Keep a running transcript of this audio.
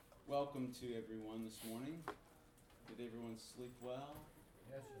Welcome to everyone this morning. Did everyone sleep well?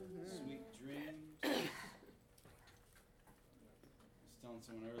 Yes, sir. Sweet dreams. I was telling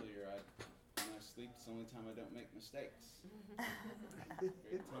someone earlier, when I sleep, it's the only time I don't make mistakes.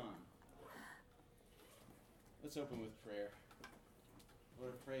 Great time. Let's open with prayer.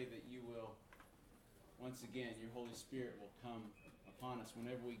 Lord, I pray that you will, once again, your Holy Spirit will come upon us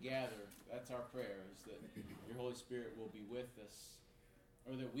whenever we gather. That's our prayer, is that your Holy Spirit will be with us,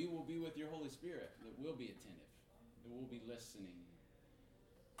 or that we will be with your Holy Spirit, that we'll be attentive, that we'll be listening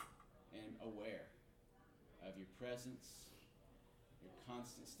and aware of your presence, your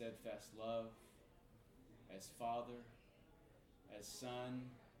constant, steadfast love as Father, as Son,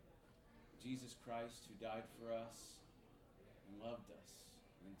 Jesus Christ, who died for us and loved us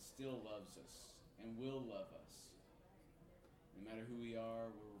and still loves us and will love us. No matter who we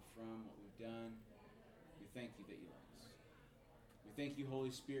are, where we're from, what we've done, we thank you that you love us. We thank you,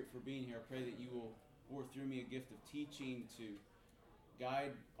 Holy Spirit, for being here. I pray that you will pour through me a gift of teaching to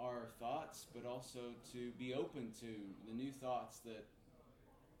guide our thoughts, but also to be open to the new thoughts that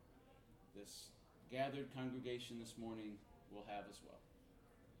this gathered congregation this morning will have as well.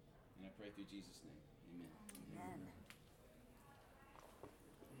 And I pray through Jesus' name. Amen. Amen.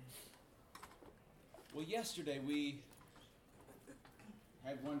 Well, yesterday we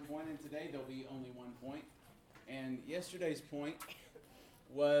had 1 point, and today there'll be only 1 point. And yesterday's point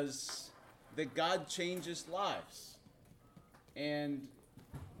was that God changes lives. And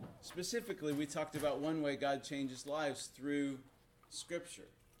specifically, we talked about one way God changes lives through Scripture.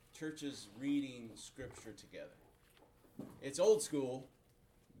 Churches reading Scripture together. It's old school,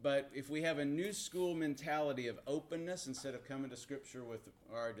 but if we have a new school mentality of openness instead of coming to Scripture with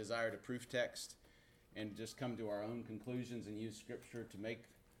our desire to proof text and just come to our own conclusions and use Scripture to make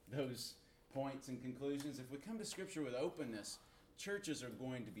those points and conclusions, if we come to Scripture with openness, churches are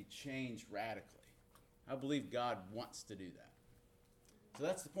going to be changed radically. I believe God wants to do that. So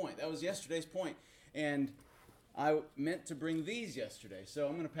that's the point. That was yesterday's point. And I meant to bring these yesterday, so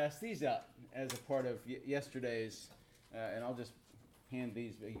I'm going to pass these out as a part of yesterday's, and I'll just hand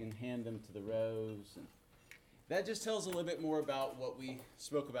these, but you can hand them to the rows. And that just tells a little bit more about what we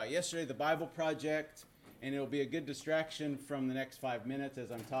spoke about yesterday, the Bible Project, and it'll be a good distraction from the next 5 minutes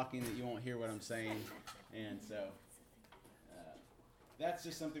as I'm talking that you won't hear what I'm saying. And so that's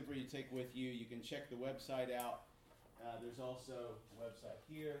just something for you to take with you. You can check the website out. There's also a website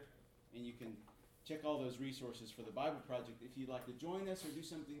here, and you can check all those resources for the Bible Project. If you'd like to join us or do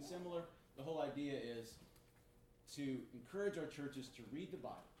something similar, the whole idea is to encourage our churches to read the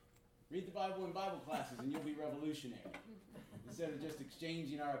Bible. Read the Bible in Bible classes, and you'll be revolutionary. Instead of just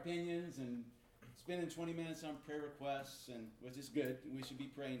exchanging our opinions and spending 20 minutes on prayer requests, and which is good. We should be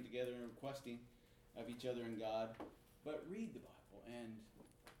praying together and requesting of each other and God. But read the Bible and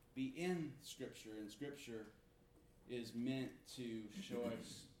be in Scripture, and Scripture is meant to show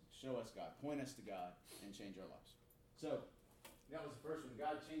us God, point us to God, and change our lives. So that was the first one.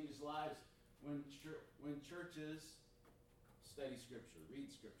 God changes lives when churches study Scripture, read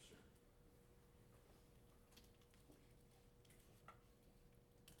Scripture.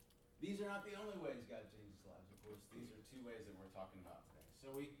 These are not the only ways God changes lives, of course. These are two ways that we're talking about today.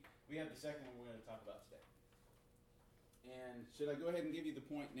 So we have the second one we're going to talk about today. And should I go ahead and give you the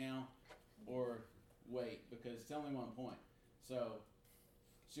point now, or wait? Because it's only 1 point. So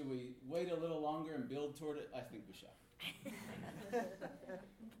should we wait a little longer and build toward it? I think we shall.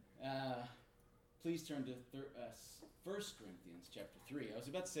 Please turn to 1 Corinthians chapter 3. I was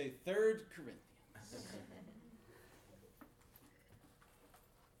about to say 3 Corinthians.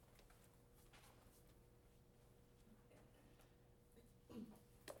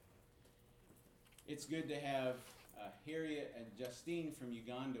 It's good to have Harriet and Justine from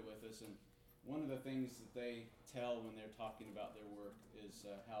Uganda with us, and one of the things that they tell when they're talking about their work is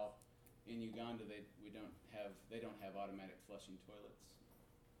how in Uganda they don't have automatic flushing toilets,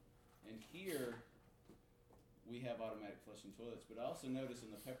 and here we have automatic flushing toilets. But I also notice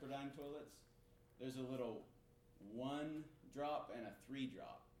in the Pepperdine toilets there's a little 1 drop and a 3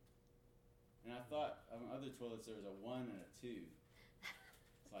 drop, and I thought on other toilets there was a 1 and a 2.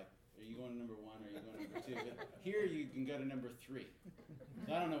 It's like, are you going to number 1 or are you going to number 2? But here you can go to number 3.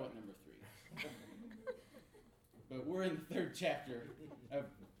 So I don't know what number 3 is. But we're in the 3rd chapter of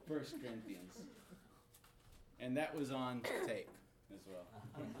 1 Corinthians. And that was on tape as well.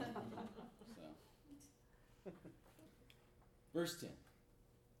 So, verse 10.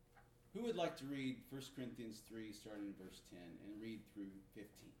 Who would like to read 1 Corinthians 3 starting in verse 10 and read through 15?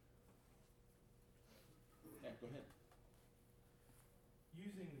 Yeah, go ahead.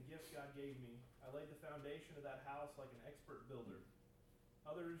 Using the gift God gave me, I laid the foundation of that house like an expert builder.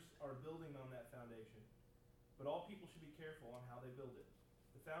 Others are building on that foundation. But all people should be careful on how they build it.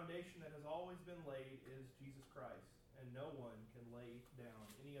 The foundation that has always been laid is Jesus Christ, and no one can lay down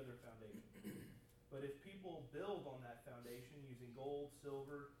any other foundation. But if people build on that foundation using gold,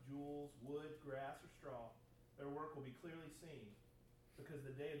 silver, jewels, wood, grass, or straw, their work will be clearly seen, because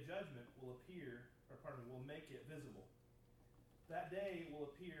the day of judgment will make it visible. That day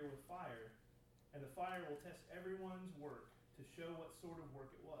will appear with fire, and the fire will test everyone's work to show what sort of work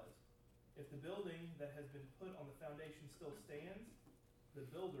it was. If the building that has been put on the foundation still stands, the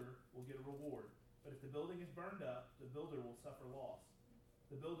builder will get a reward. But if the building is burned up, the builder will suffer loss.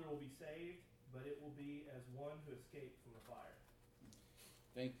 The builder will be saved, but it will be as one who escaped from the fire.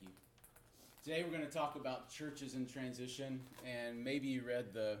 Thank you. Today we're going to talk about churches in transition, and maybe you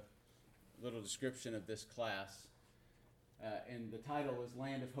read the little description of this class. And the title is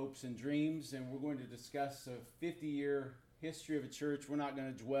Land of Hopes and Dreams, and we're going to discuss a 50-year history of a church. We're not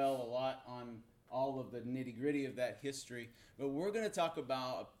going to dwell a lot on all of the nitty-gritty of that history, but we're going to talk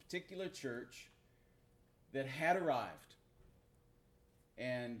about a particular church that had arrived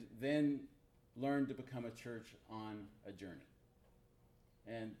and then learned to become a church on a journey.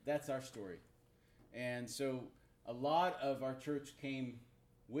 And that's our story. And so a lot of our church came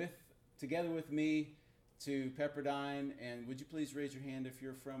together with me to Pepperdine, and would you please raise your hand if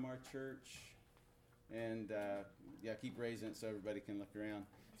you're from our church? And keep raising it so everybody can look around.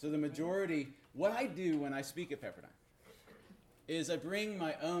 So the majority, what I do when I speak at Pepperdine is I bring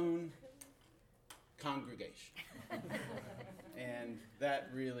my own congregation. And that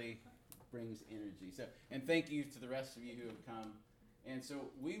really brings energy. So, and thank you to the rest of you who have come. And so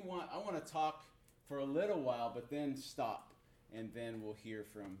I want to talk for a little while, but then stop, and then we'll hear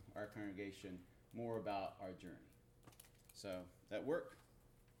from our congregation more about our journey. So, that work?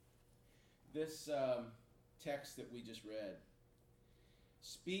 This text that we just read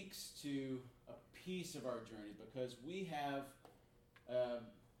speaks to a piece of our journey, because we have a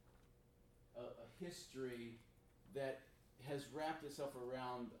history that has wrapped itself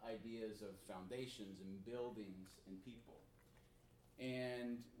around ideas of foundations and buildings and people.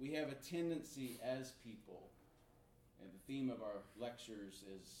 And we have a tendency as people, and the theme of our lectures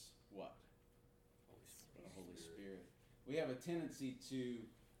is what? The Holy Spirit. We have a tendency to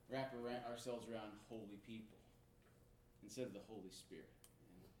wrap ourselves around holy people instead of the Holy Spirit.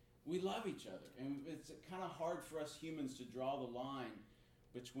 And we love each other, and it's kind of hard for us humans to draw the line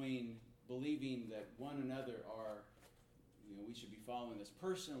between believing that one another are, we should be following this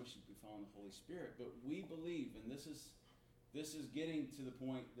person, we should be following the Holy Spirit. But we believe, and this is getting to the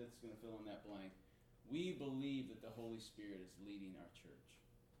point that's going to fill in that blank. We believe that the Holy Spirit is leading our church.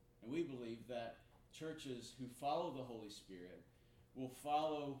 And we believe that churches who follow the Holy Spirit will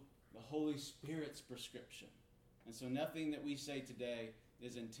follow the Holy Spirit's prescription. And so nothing that we say today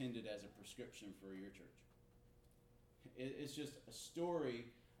is intended as a prescription for your church. It's just a story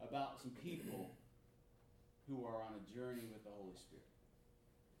about some people who are on a journey with the Holy Spirit.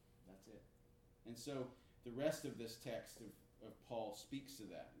 That's it. And so the rest of this text of Paul speaks to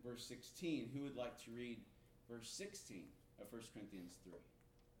that. Verse 16, who would like to read verse 16 of 1 Corinthians 3?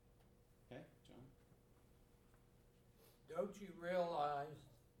 Okay, John? Don't you realize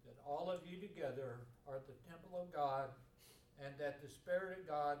that all of you together are the temple of God, and that the Spirit of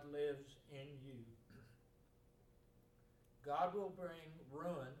God lives in you? God will bring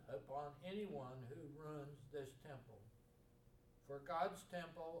ruin upon anyone who ruins this temple. For God's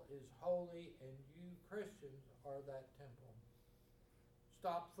temple is holy, and you Christians are that temple.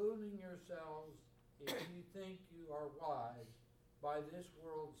 Stop fooling yourselves if you think you are wise by this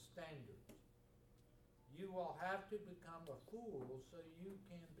world's standards. You will have to become a fool so you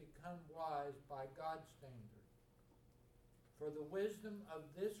can become wise by God's standards. For the wisdom of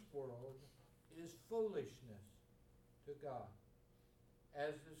this world is foolishness to God.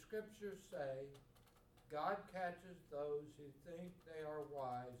 As the scriptures say, God catches those who think they are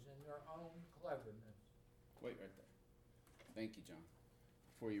wise in their own cleverness. Wait right there. Thank you, John.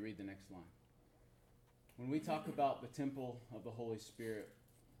 Before you read the next line. When we talk about the temple of the Holy Spirit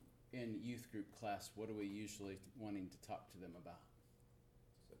in youth group class, what are we usually wanting to talk to them about?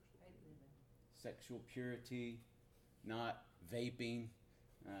 Sexual purity, not vaping,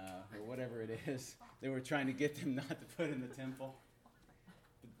 or whatever it is they were trying to get them not to put in the temple.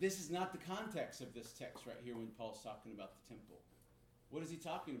 But this is not the context of this text right here when Paul's talking about the temple. What is he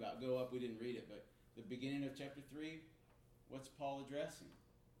talking about? Go up, we didn't read it, but the beginning of chapter 3, what's Paul addressing?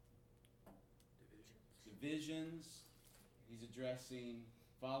 Divisions. He's addressing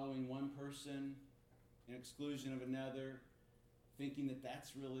following one person in exclusion of another, thinking that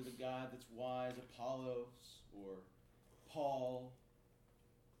that's really the God that's wise, Apollos or Paul.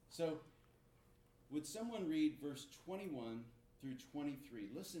 So, would someone read verse 21 through 23?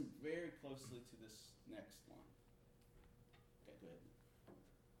 Listen very closely to this next line. Okay, go ahead.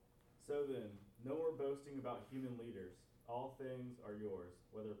 So then, no more boasting about human leaders. All things are yours,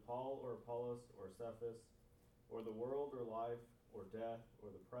 whether Paul or Apollos or Cephas, or the world or life or death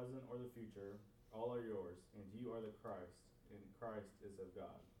or the present or the future, all are yours, and you are the Christ, and Christ is of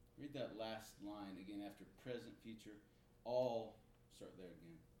God. Read that last line again after present, future. All, start there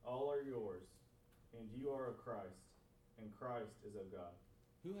again. All are yours, and you are of Christ, and Christ is of God.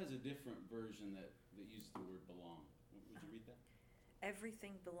 Who has a different version that uses the word belong? Would you read that?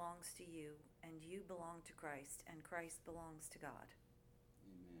 Everything belongs to you, and you belong to Christ, and Christ belongs to God.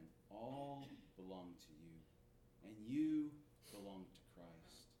 Amen. All belong to you, and you belong to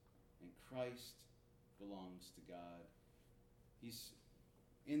Christ, and Christ belongs to God. He's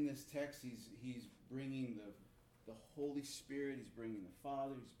in this text. He's bringing the Holy Spirit. He's bringing the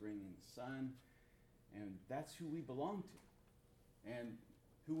Father. He's bringing the Son, and that's who we belong to, and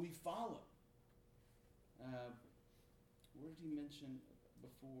who we follow. Where did he mention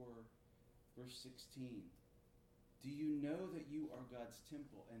before verse 16? Do you know that you are God's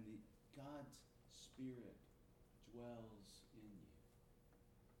temple and that God's Spirit dwells in you?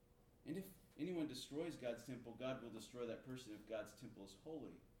 And if anyone destroys God's temple, God will destroy that person if God's temple is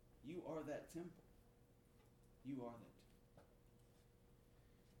holy. You are that temple. You are that temple.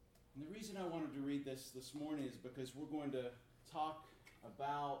 And the reason I wanted to read this morning is because we're going to talk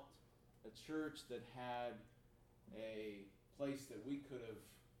about a church that had a place that we could have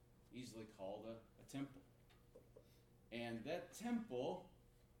easily called a temple. And that temple,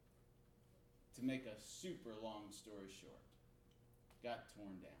 to make a super long story short, got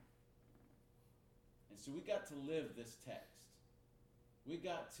torn down. And so we got to live this text. We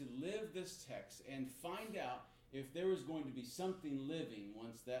got to live this text and find out if there was going to be something living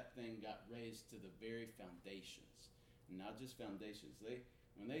once that thing got raised to the very foundations. And not just foundations.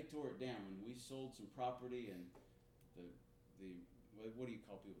 When they tore it down, when we sold some property and the what do you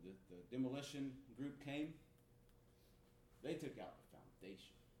call people? The demolition group came. They took out the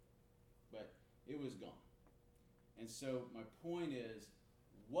foundation, but it was gone. And so my point is,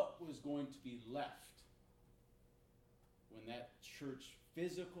 what was going to be left when that church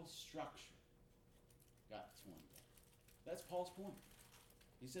physical structure got torn down? That's Paul's point.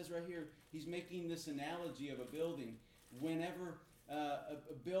 He says right here, he's making this analogy of a building. Whenever a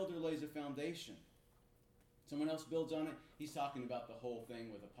builder lays a foundation, someone else builds on it. He's talking about the whole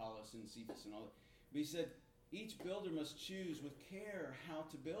thing with Apollos and Cephas and all that. But he said, each builder must choose with care how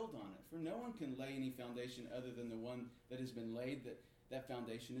to build on it. For no one can lay any foundation other than the one that has been laid. That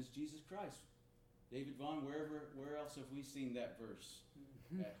foundation is Jesus Christ. David Vaughn, where else have we seen that verse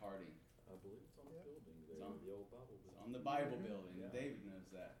at Harding? I believe it's on the building there, It's on the old Bible building. It's on the Bible building. Yeah. David knows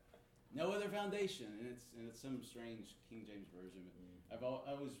that. No other foundation, and it's some strange King James version. I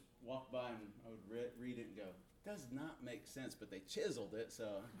always walk by and I would read it and go, does not make sense, but they chiseled it,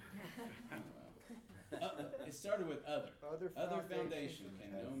 so it started with other foundation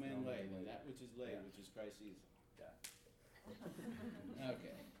can no man lay than that which is laid, which is Christ Jesus.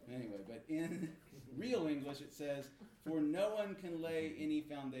 Okay, anyway, but in real English it says, for no one can lay any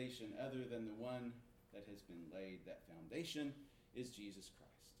foundation other than the one that has been laid. That foundation is Jesus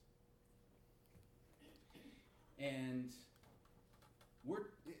Christ. And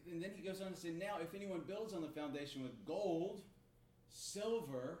then he goes on to say, now if anyone builds on the foundation with gold,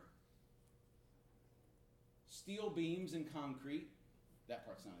 silver, steel beams and concrete, that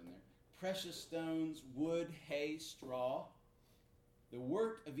part's not in there, precious stones, wood, hay, straw, the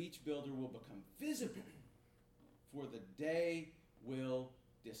work of each builder will become visible, for the day will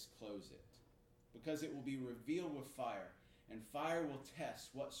disclose it, because it will be revealed with fire, and fire will test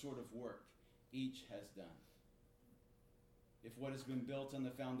what sort of work each has done. If what has been built on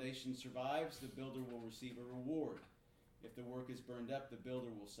the foundation survives, the builder will receive a reward. If the work is burned up, the builder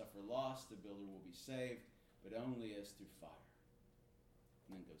will suffer loss, the builder will be saved, but only as through fire.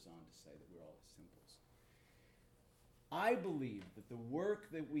 And then goes on to say that we're all his temples. I believe that the work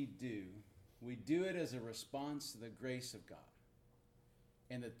that we do it as a response to the grace of God.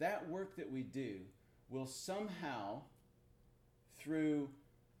 And that work that we do will somehow, through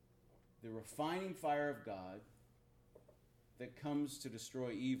the refining fire of God, that comes to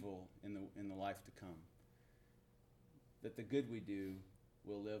destroy evil in the life to come, that the good we do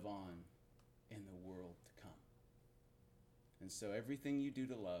will live on in the world to come. And so everything you do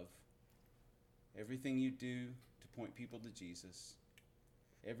to love, everything you do to point people to Jesus,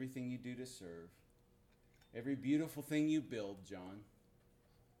 everything you do to serve, every beautiful thing you build, John,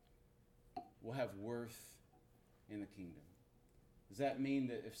 will have worth in the kingdom. Does that mean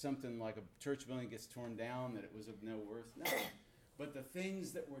that if something like a church building gets torn down, that it was of no worth? No. But the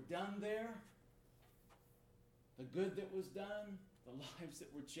things that were done there, the good that was done, the lives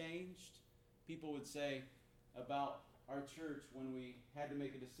that were changed, people would say about our church when we had to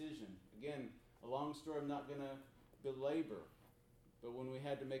make a decision. Again, a long story I'm not going to belabor, but when we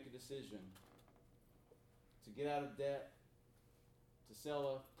had to make a decision to get out of debt, to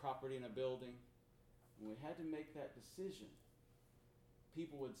sell a property in a building, when we had to make that decision,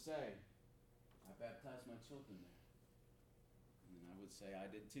 people would say, I baptized my children there. And I would say,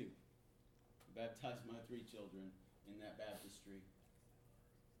 I did too. I baptized my 3 children in that baptistry.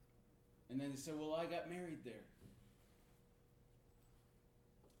 And then they said, well, I got married there.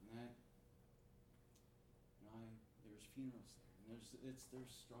 And there's funerals there. And there's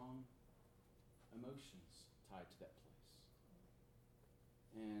strong emotions tied to that place.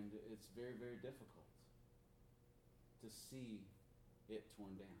 And it's very, very difficult to see it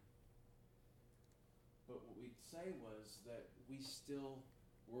torn down. But what we'd say was that we still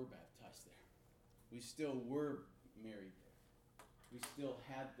were baptized there. We still were married there. We still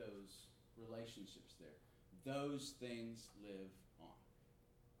had those relationships there. Those things live on.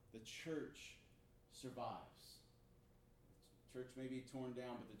 The church survives. The church may be torn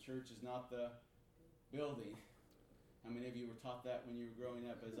down, but the church is not the building. How many of you were taught that when you were growing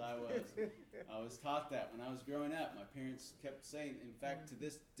up, as I was? I was taught that when I was growing up. My parents kept saying, in fact, to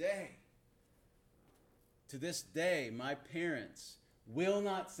this day, my parents will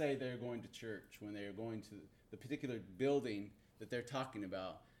not say they're going to church when they are going to the particular building that they're talking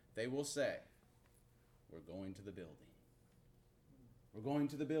about. They will say, we're going to the building. We're going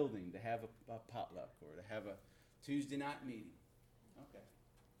to the building to have a potluck or to have a Tuesday night meeting. Okay.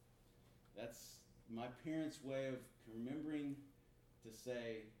 That's my parents' way of remembering to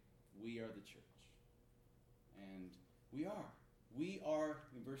say, we are the church. And we are. We are,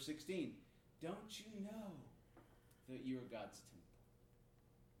 in verse 16, don't you know that you are God's temple?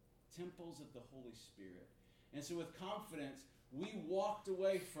 Temples of the Holy Spirit. And so with confidence, we walked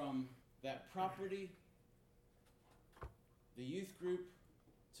away from that property. The youth group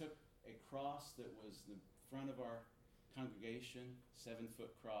took a cross that was the front of our congregation,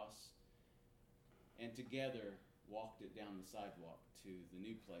 7-foot cross, and together walked it down the sidewalk to the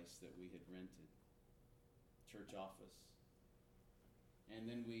new place that we had rented, church office. And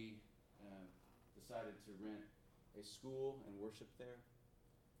then we decided to rent a school and worship there.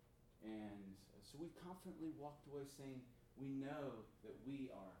 And so we confidently walked away saying, we know that we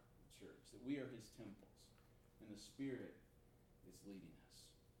are the church, that we are his temples, and the Spirit is leading us.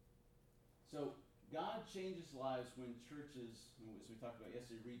 So God changes lives when churches, as we talked about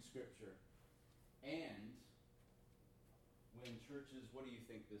yesterday, read Scripture. And when churches, what do you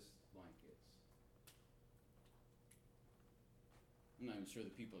think this blank is? I'm not even sure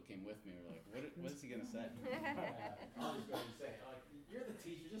the people that came with me are like, what is he going to say? I was going to say, like, you're the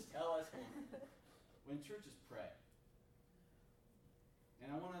teacher, just tell us. When churches pray.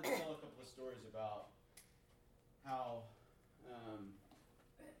 And I want to tell a couple of stories about how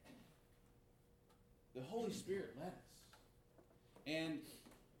the Holy Spirit led us. And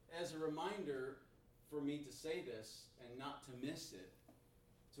as a reminder for me to say this and not to miss it,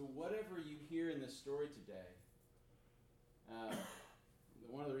 to whatever you hear in this story today,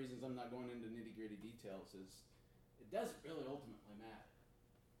 one of the reasons I'm not going into nitty-gritty details is it doesn't really ultimately matter.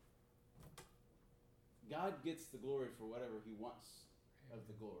 God gets the glory for whatever he wants of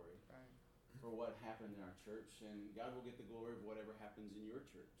the glory, right, for what happened in our church, and God will get the glory of whatever happens in your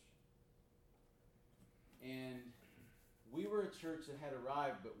church. And we were a church that had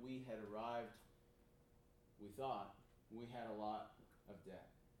arrived, but we had arrived, we thought, we had a lot of debt.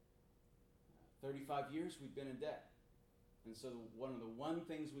 35 years we've been in debt. And so one of the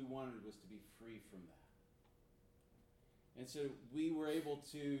things we wanted was to be free from that. And so we were able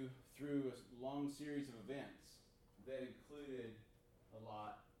to, through a long series of events that included a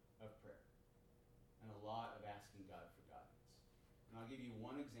lot of prayer and a lot of asking God for guidance. And I'll give you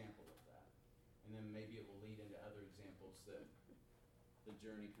one example of that, and then maybe it will lead into other examples that the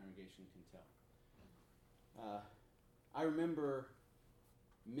Journey congregation can tell. I remember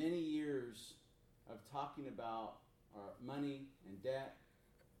many years of talking about our money and debt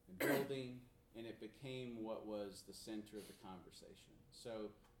and building, and it became what was the center of the conversation.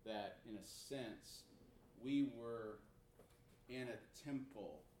 So that, in a sense, we were in a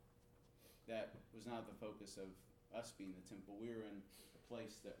temple that was not the focus of us being the temple. We were in a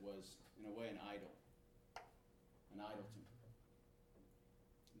place that was, in a way, an idol temple.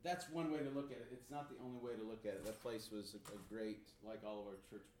 That's one way to look at it. It's not the only way to look at it. That place was a great, like all of our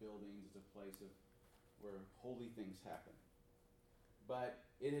church buildings, it's a place of where holy things happen. but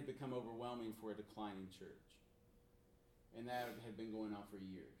it had become overwhelming for a declining church. And that had been going on for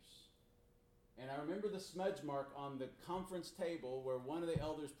years. And I remember the smudge mark on the conference table where one of the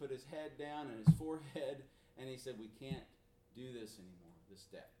elders put his head down and his forehead, and he said, "We can't do this anymore, this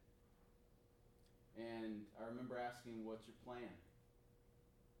debt." And I remember asking, "What's your plan?"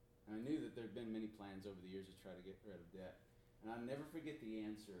 And I knew that there had been many plans over the years to try to get rid of debt. And I'll never forget the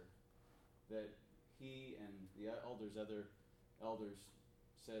answer that he and the other elders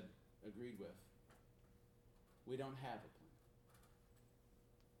agreed with. "We don't have a plan."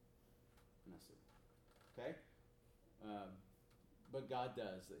 And I said, "Okay. But God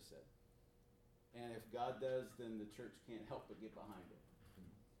does," they said. "And if God does, then the church can't help but get behind it."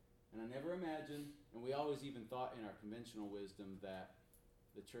 And I never imagined, and we always even thought in our conventional wisdom that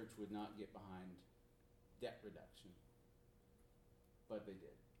the church would not get behind debt reduction. But they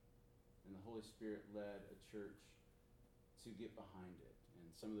did. And the Holy Spirit led a church to get behind it.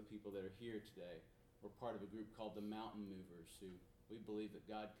 And some of the people that are here today were part of a group called the Mountain Movers, who we believe that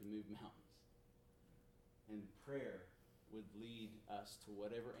God can move mountains. And prayer would lead us to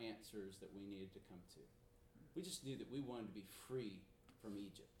whatever answers that we needed to come to. We just knew that we wanted to be free from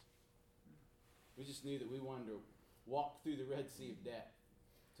Egypt. We just knew that we wanted to walk through the Red Sea of debt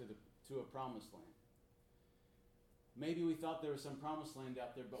to a promised land. Maybe we thought there was some promised land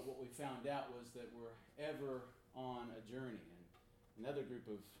out there, but what we found out was that we're ever on a journey. And another group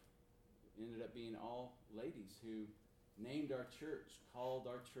ended up being all ladies who named our church, called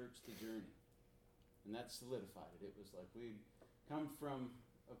our church The Journey. And that solidified it. It was like we'd come from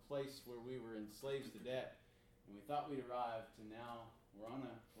a place where we were enslaved to debt, and we thought we'd arrived, to now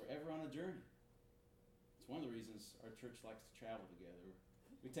we're ever on a journey. It's one of the reasons our church likes to travel together.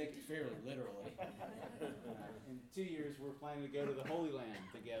 We take it fairly literally. In 2 years, we're planning to go to the Holy Land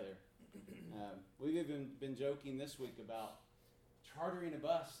together. We've even been joking this week about chartering a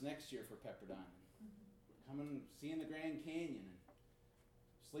bus next year for Pepperdine. Coming and seeing the Grand Canyon and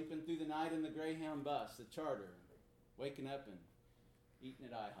sleeping through the night in the Greyhound bus, the charter, waking up and eating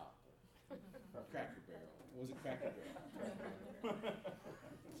at IHOP or Cracker Barrel. Was it Cracker Barrel?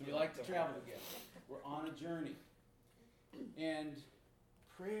 So we like to travel together. We're on a journey. And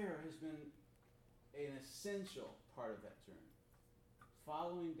prayer has been an essential part of that journey.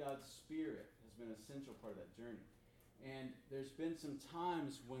 Following God's Spirit has been an essential part of that journey. And there's been some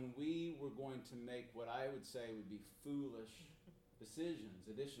times when we were going to make what I would say would be foolish decisions,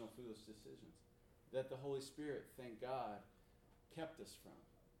 additional foolish decisions, that the Holy Spirit, thank God, kept us from.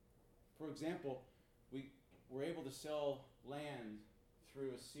 For example, we were able to sell land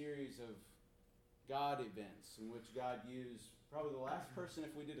through a series of God events in which God used probably the last person,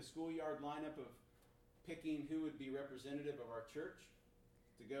 if we did a schoolyard lineup of picking who would be representative of our church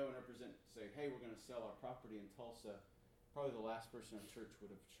to go and say, hey, we're going to sell our property in Tulsa. Probably the last person our church would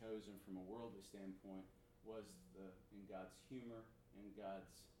have chosen from a worldly standpoint was in God's humor and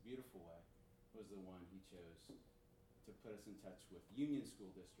God's beautiful way, was the one he chose to put us in touch with Union School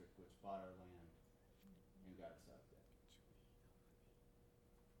District, which bought our land and got us out of debt.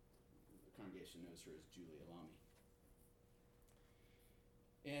 The congregation knows her as Julie Alami.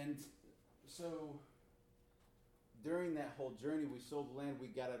 And so during that whole journey, we sold the land, we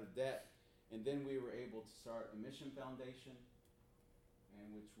got out of debt, and then we were able to start a mission foundation in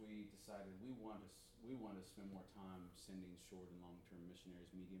which we decided we want to spend more time sending short and long-term missionaries,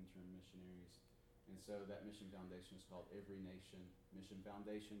 medium-term missionaries. And so that mission foundation is called Every Nation Mission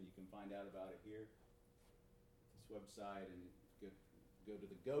Foundation. You can find out about it here, this website, and go to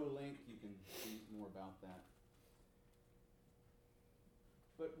the Go link. You can see more about that.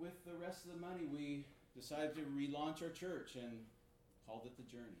 But with the rest of the money, we decided to relaunch our church and called it The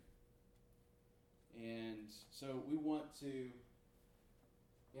Journey. And so we want to,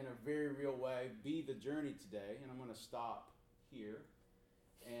 in a very real way, be the journey today. And I'm going to stop here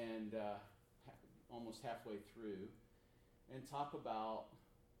and almost halfway through and talk about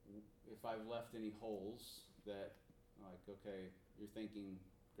if I've left any holes that, like, okay, you're thinking,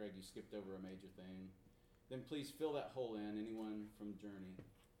 Greg, you skipped over a major thing. Then please fill that hole in, anyone from Journey.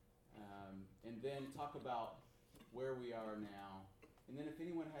 And then talk about where we are now. And then if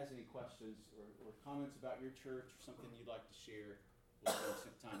anyone has any questions or comments about your church or something you'd like to share, we'll spend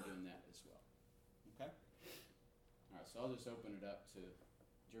some time doing that as well. Okay? All right, so I'll just open it up to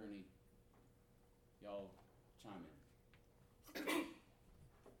Journey. Y'all chime in.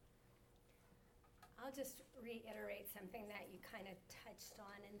 I'll just reiterate something that you kind of touched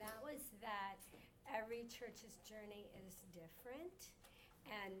on, and that was that every church's journey is different.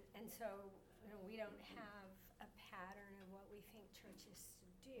 And so, we don't have a pattern of what we think churches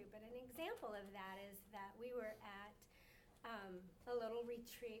should do. But an example of that is that we were at a little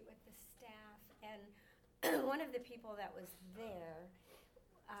retreat with the staff, and one of the people that was there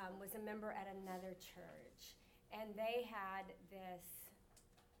was a member at another church, and they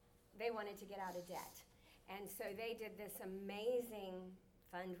wanted to get out of debt. And so they did this amazing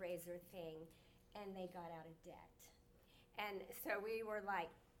fundraiser thing, and they got out of debt. And so we were like,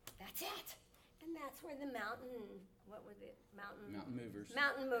 that's it. And that's where the mountain movers.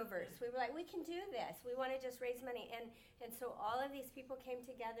 We were like, we can do this. We want to just raise money. And so all of these people came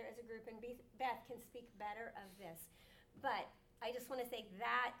together as a group, and Beth can speak better of this. But I just want to say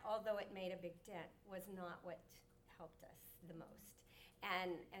that, although it made a big dent, was not what helped us the most.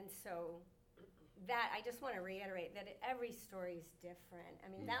 And so that, I just want to reiterate that every story is different. I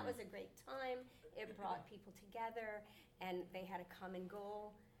mean, that was a great time. It brought people together, and they had a common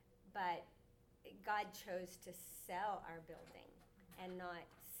goal. But God chose to sell our building and not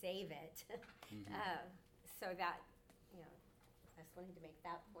save it. So that, I just wanted to make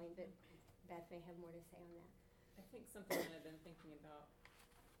that point, but Beth may have more to say on that. I think something that I've been thinking about,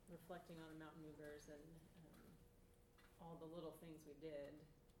 reflecting on Mountain Movers and all the little things we did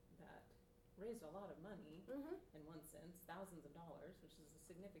that raised a lot of money in one sense, thousands of dollars, which is a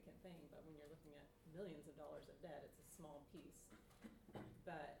significant thing, but when you're looking at millions of dollars of debt, it's a small piece.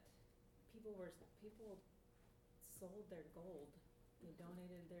 But people sold their gold. They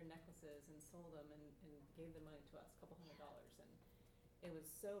donated their necklaces and sold them and gave the money to us, $200. And it was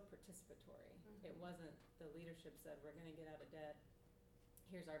so participatory. It wasn't the leadership said, we're going to get out of debt.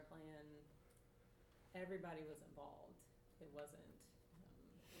 Here's our plan. Everybody was involved. It wasn't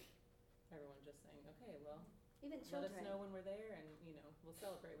everyone just saying, okay, well, Even children. let us know when we're there and, we'll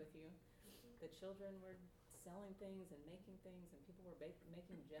celebrate with you. The children were selling things and making things, and people were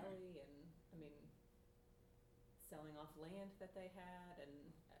making jelly and, selling off land that they had, and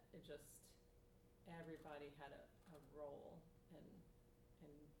it just, everybody had a role, and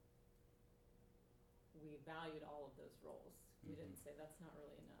we valued all of those roles. We didn't say, that's not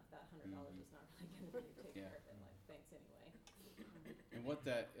really enough. That $100 is not really going to take care of it. Like, thanks anyway. And what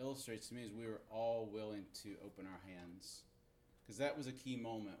that illustrates to me is we were all willing to open our hands, because that was a key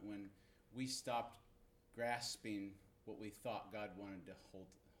moment when we stopped grasping what we thought God wanted to hold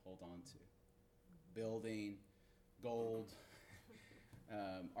on to. Building, gold,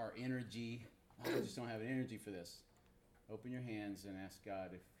 our energy. I just don't have energy for this. Open your hands and ask God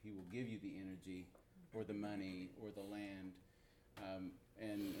if He will give you the energy or the money or the land.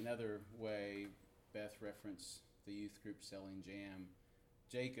 And another way, Beth referenced the youth group selling jam.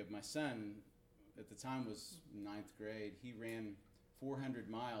 Jacob, my son, at the time was 9th grade. He ran 400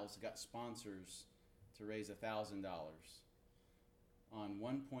 miles, got sponsors to raise $1,000 on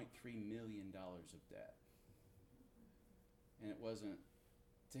 $1.3 million of debt. And it wasn't,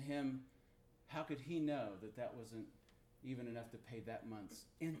 to him, how could he know that wasn't even enough to pay that month's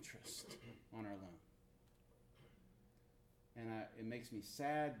interest on our loan? And it makes me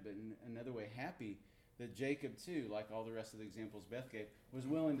sad, but in another way happy, that Jacob too, like all the rest of the examples Beth gave, was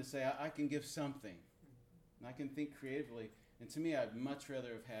willing to say, I can give something. And I can think creatively. And to me, I'd much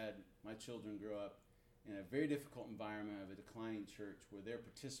rather have had my children grow up in a very difficult environment of a declining church where they're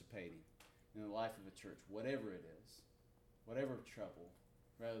participating in the life of a church, whatever it is, whatever trouble,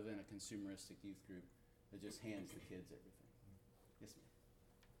 rather than a consumeristic youth group that just hands the kids everything. Yes, ma'am.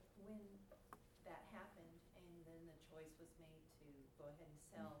 When that happened and then the choice was made to go ahead and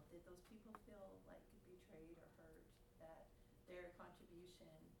sell, did those people feel like betrayed or hurt that their contribution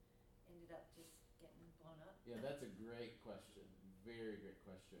ended up just getting blown up? Yeah, that's a great question. Very great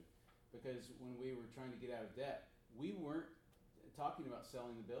question. Because when we were trying to get out of debt, we weren't talking about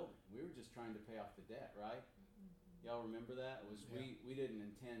selling the building. We were just trying to pay off the debt, right? Y'all remember that? We didn't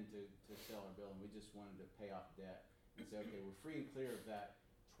intend to sell our building. We just wanted to pay off debt and say, okay, we're free and clear of that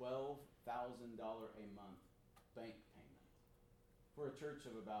 $12,000 a month bank payment for a church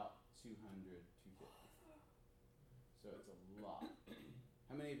of about 250. So it's a lot.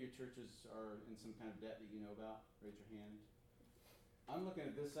 How many of your churches are in some kind of debt that you know about? Raise your hand. I'm looking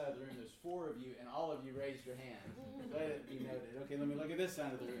at this side of the room. There's 4 of you, and all of you raised your hand. Let it be noted. Okay, let me look at this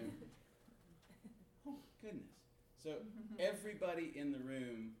side of the room. Oh, goodness. So everybody in the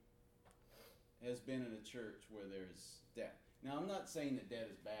room has been in a church where there's debt. Now, I'm not saying that debt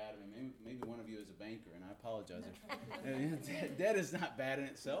is bad. I mean, maybe one of you is a banker, and I apologize. Debt is not bad in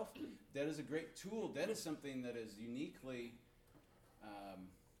itself. Debt is a great tool. Debt is something that is uniquely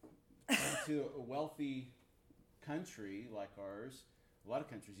to a wealthy country like ours. A lot of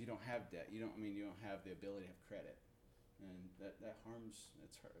countries, you don't have debt. You don't have the ability to have credit. And that harms,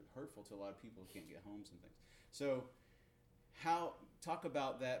 it's hurtful to a lot of people who can't get homes and things. So talk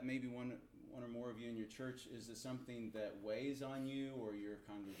about that, maybe one one or more of you in your church, is it something that weighs on you or your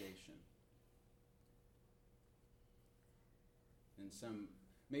congregation? And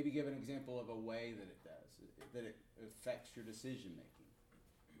maybe give an example of a way that it does, that it affects your decision making.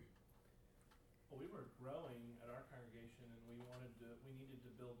 Well, we were growing at our congregation, and we needed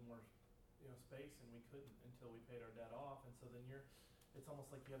to build more, space, and we couldn't until we paid our debt off. And so then it's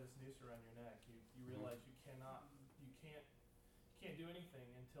almost like you have this noose around your neck. You realize you can't do anything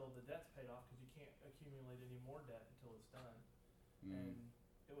until the debt's paid off, because you can't accumulate any more debt until it's done. And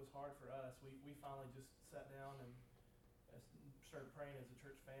it was hard for us. We finally just sat down and started praying as a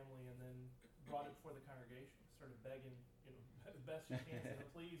church family, and then brought it before the congregation, started begging, as best you can, saying,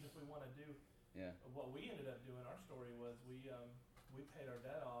 please, if we want to do. Yeah. What we ended up doing, our story was we paid our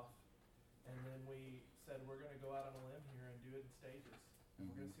debt off, and then we said we're going to go out on a limb here and do it in stages. And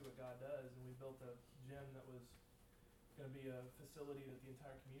we're going to see what God does. And we built a gym that was going to be a facility that the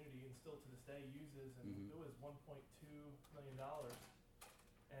entire community, and still to this day, uses. And it was $1.2 million.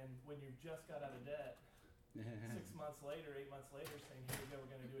 And when you just got out of debt, 6 months later, 8 months later, saying, here we go, we're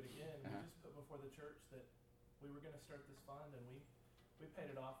going to do it again. We just put before the church that we were going to start this fund, and we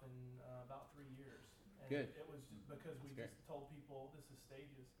paid it off in about 3 years. And Good. It was just because we just told people this is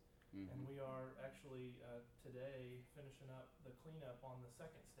stages. And we are actually today finishing up the cleanup on the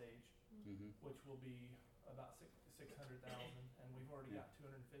second stage, which will be about $600,000, and we've already got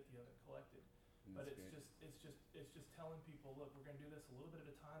 250 of it collected. But it's just telling people, look, we're going to do this a little bit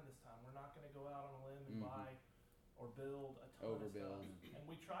at a time this time. We're not going to go out on a limb and buy or build a ton of stuff. And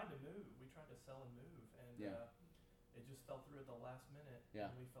we tried to move. We tried to sell and move, and it just fell through at the last minute.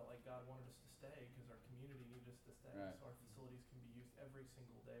 Yeah. And we felt like God wanted us to stay because our community needed us to stay. Right. So our facilities can be used every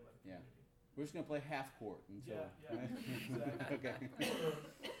single day by the community. We're just going to play half court until. Exactly. Okay.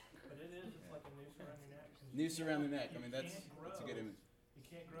 But it's like a noose around your neck. Noose around the neck. I mean, that's grow. a good image. You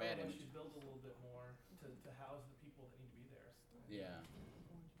can't grow Bad unless image. you build a little bit more to house the people that need to be there. Yeah.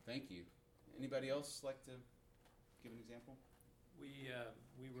 Thank you. Anybody else like to give an example?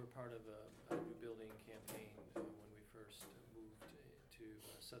 We were part of a new building campaign when we first moved to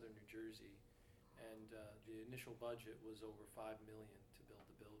southern New Jersey, and the initial budget was over $5 million to build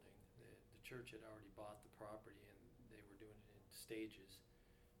the building. The church had already bought the property, and they were doing it in stages.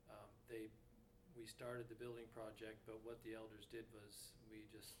 We started the building project, but what the elders did was we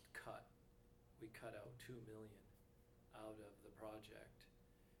cut out $2 million out of the project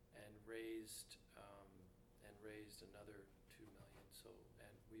and raised another $2 million. So,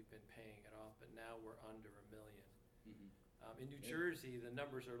 and we've been paying it off, but now we're under $1 million. In New Jersey, the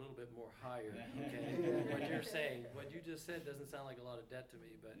numbers are a little bit more higher. Okay, what you're saying, what you just said, doesn't sound like a lot of debt to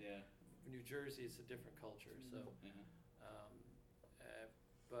me, but New Jersey, it's a different culture. So,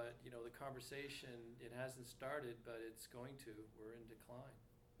 but the conversation, it hasn't started, but it's going to. We're in decline,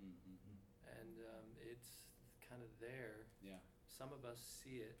 and it's kind of there. Yeah. Some of us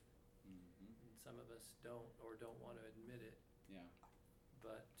see it. And some of us don't, or don't want to admit it. Yeah.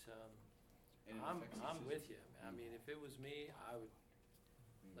 But And it I'm affects with you. I mean, if it was me, I would.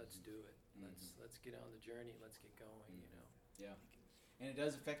 Let's do it. Let's get on the journey. Let's get going. Yeah. And it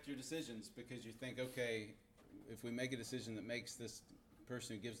does affect your decisions, because you think, okay, if we make a decision that makes this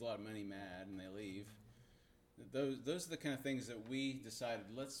person who gives a lot of money mad and they leave, those are the kind of things that we decided,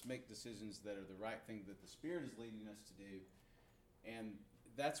 let's make decisions that are the right thing that the Spirit is leading us to do. And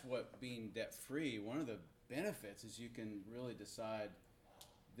that's what being debt-free, one of the benefits is you can really decide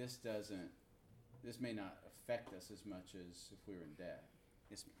this may not affect us as much as if we were in debt.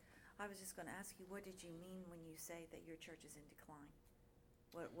 Yes, ma'am. I was just going to ask you, what did you mean when you say that your church is in decline?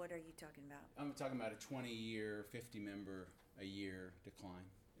 What are you talking about? I'm talking about a 20-year, 50-member a year decline.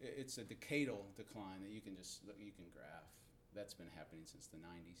 It's a decadal decline that you can graph. That's been happening since the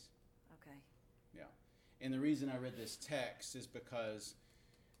 90s. Okay. Yeah. And the reason I read this text is because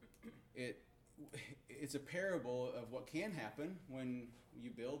it's a parable of what can happen when you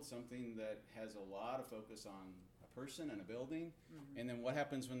build something that has a lot of focus on a person and a building, and then what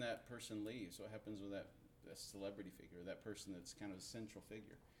happens when that person leaves? What happens with that celebrity figure, that person that's kind of a central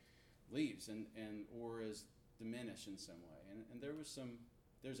figure, leaves and or is diminished in some way? And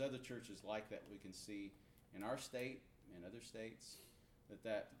there's other churches like that we can see in our state and other states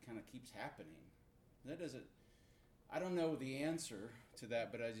that kind of keeps happening. That doesn't. I don't know the answer to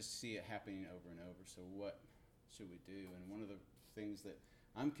that, but I just see it happening over and over. So what should we do? And one of the things that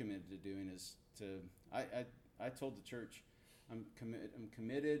I'm committed to doing is I told the church I'm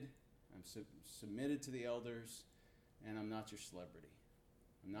committed. I'm submitted to the elders, and I'm not your celebrity.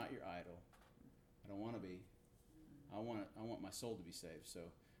 I'm not your idol. I don't want to be. I want my soul to be saved. So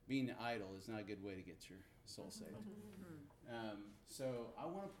being idle is not a good way to get your soul saved. So I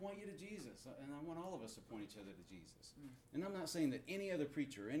want to point you to Jesus, and I want all of us to point each other to Jesus. And I'm not saying that any other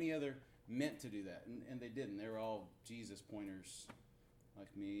preacher, any other meant to do that, and they didn't. They were all Jesus pointers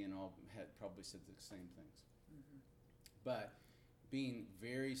like me, and all had probably said the same things. But being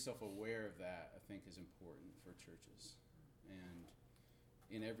very self-aware of that, I think, is important for churches, and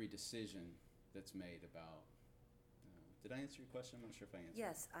in every decision that's made about. Did I answer your question? I'm not sure if I answered.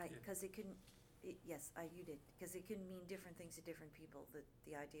 Yes, because it can. You did, because it can mean different things to different people.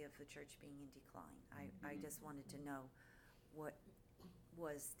 The idea of the church being in decline. I just wanted to know what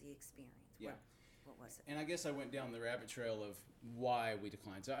was the experience. Yeah. What was it? And I guess I went down the rabbit trail of why we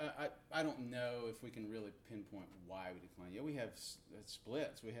declined. So I don't know if we can really pinpoint why we declined. Yeah, we have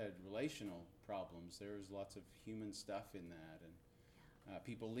splits. We had relational problems. There was lots of human stuff in that, and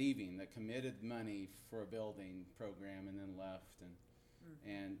people leaving that committed money for a building program and then left,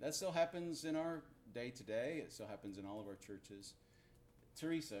 and that still happens in our day to day. It still happens in all of our churches.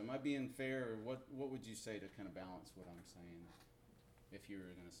 Teresa, am I being fair? Or what would you say to kind of balance what I'm saying? If you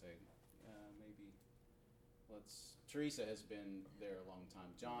were going to say, maybe Teresa has been there a long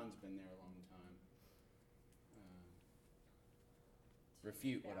time. John's been there a long time.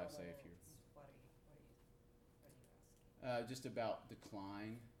 Refute what I say if you're. What are you asking? Just about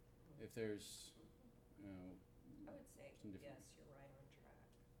decline. If there's, I would say, some different- yes, you're right on track.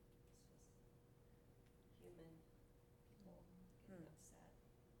 It's just human people getting upset.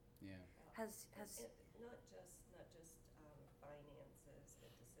 Yeah. about- Has Not just finances,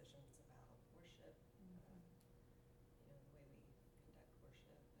 but decisions about worship, the way we conduct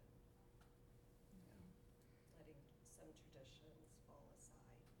worship, and letting some traditions fall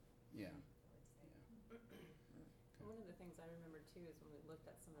aside. Yeah. I would say. One of the things I remember too is when we looked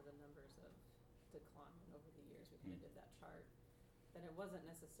at some of the numbers of decline over the years, we kind of did that chart, that it wasn't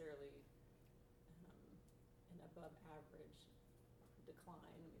necessarily an above average decline.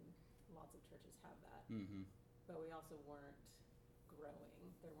 I mean, lots of churches have that, Mm-hmm. but we also weren't growing.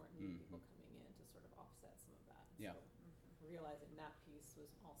 There weren't new people coming in to sort of offset some of that. Yeah. So realizing that piece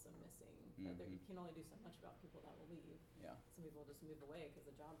was also missing. That there, you can only do so much about people that will leave. Yeah. Some people just move away because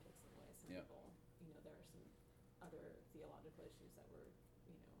the job takes them away. Some Yep. people, there are some other theological issues that were,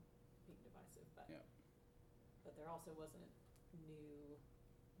 being divisive. But Yep. but there also wasn't new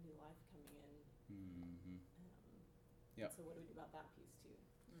life coming in. Mm-hmm. Yep. So what do we do about that piece too?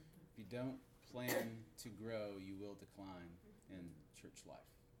 If you don't plan to grow, you will decline in church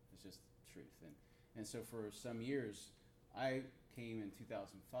life. It's just the truth. And so for some years, I came in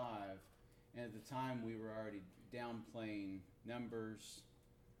 2005, and at the time we were already downplaying numbers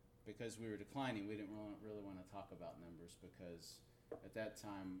because we were declining. We didn't really want to talk about numbers because at that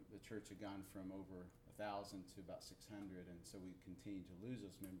time the church had gone from over 1,000 to about 600, and so we continued to lose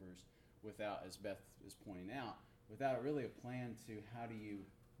those members without, as Beth is pointing out, without really a plan to how do you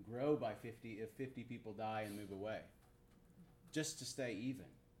grow by 50 if 50 people die and move away, just to stay even.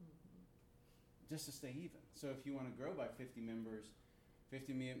 Just to stay even. So if you want to grow by 50 members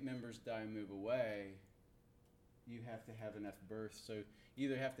die and move away, you have to have enough births. So you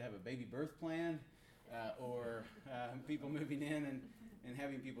either have to have a baby birth plan or people moving in and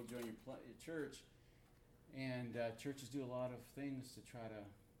having people join your church. And churches do a lot of things to try to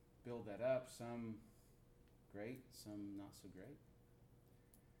build that up. Some great, some not so great.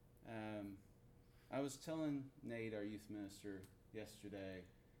 I was telling Nate, our youth minister, yesterday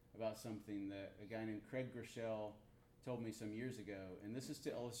about something that a guy named Craig Groeschel told me some years ago, and this is to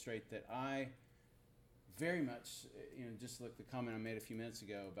illustrate that I very much, just like the comment I made a few minutes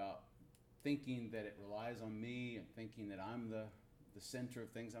ago about thinking that it relies on me and thinking that I'm the center of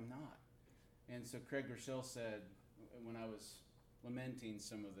things. I'm not. And so Craig Groeschel said, when I was lamenting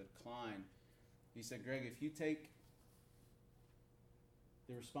some of the decline, he said, Greg, if you take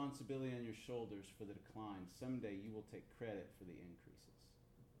the responsibility on your shoulders for the decline, someday you will take credit for the increases.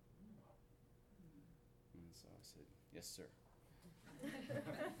 And so I said, yes, sir.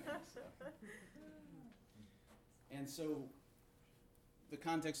 And so the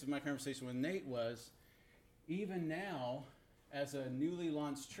context of my conversation with Nate was, even now, as a newly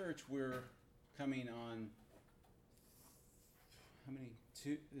launched church, we're coming on, how many?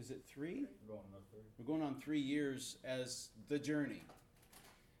 Two? Is it three? We're going on 3. We're going on 3 years as the journey.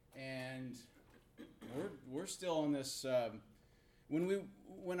 And we're still on this.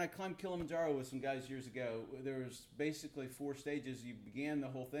 When I climbed Kilimanjaro with some guys years ago, there was basically 4 stages. You began the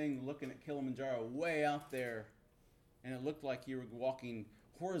whole thing looking at Kilimanjaro way out there, and it looked like you were walking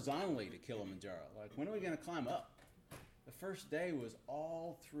horizontally to Kilimanjaro. Like, when are we going to climb up? The first day was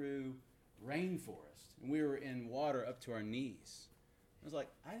all through rainforest, and we were in water up to our knees. I was like,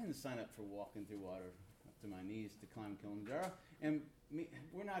 I didn't sign up for walking through water up to my knees to climb Kilimanjaro. And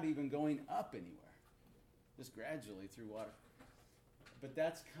we're not even going up anywhere, just gradually through water. But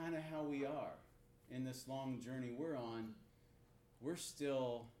that's kind of how we are in this long journey we're on. We're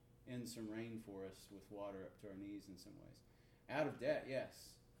still in some rainforest with water up to our knees in some ways. Out of debt, yes.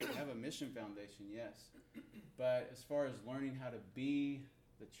 Have a mission foundation, yes. But as far as learning how to be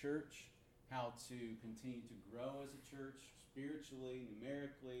the church, how to continue to grow as a church, spiritually,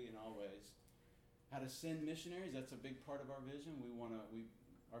 numerically, in all ways, how to send missionaries, that's a big part of our vision.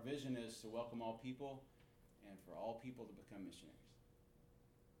 Our vision is to welcome all people and for all people to become missionaries.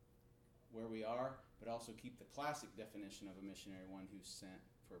 Where we are, but also keep the classic definition of a missionary, one who's sent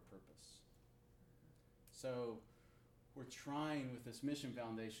for a purpose. So we're trying with this mission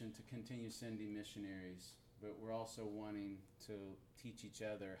foundation to continue sending missionaries, but we're also wanting to teach each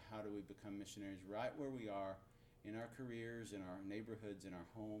other how do we become missionaries right where we are, in our careers, in our neighborhoods, in our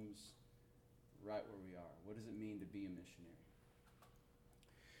homes, right where we are. What does it mean to be a missionary?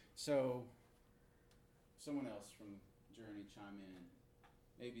 So, someone else from Journey chime in.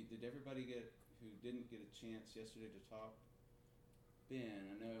 Maybe, did everybody who didn't get a chance yesterday to talk?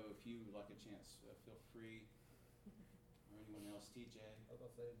 Ben, I know if you would like a chance, feel free. Or anyone else, TJ? I was about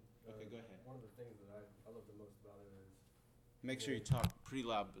to say, Okay, go ahead. one of the things that I love the most about it is, Make sure you talk pretty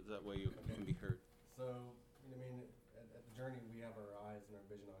loud, but that way you can be heard. so, you know what I mean, at the journey, we have our eyes and our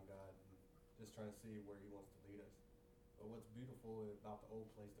vision on God, and just trying to see where He wants to lead us. But what's beautiful about the old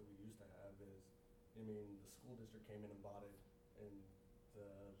place that we used to have is, you know what I mean, the school district came in and bought it, and the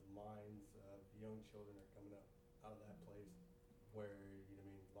minds of young children are coming up out of that place where, you know what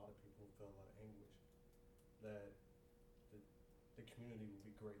I mean, a lot of people feel a lot of anguish, that the community will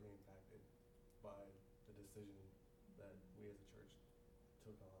be greatly impacted by the decision that we as a church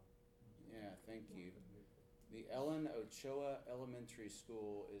took on. Yeah, thank you. The Ellen Ochoa Elementary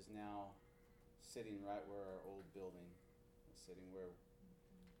School is now sitting right where our old building was sitting, where,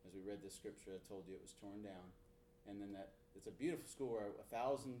 as we read the scripture, I told you it was torn down. And then it's a beautiful school where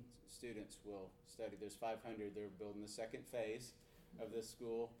 1,000 students will study. There's 500. They're building the second phase of this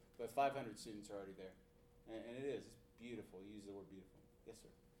school, but 500 students are already there. And it is. It's beautiful. You use the word beautiful. Yes,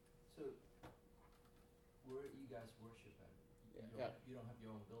 sir. So, where you guys worship at? You don't have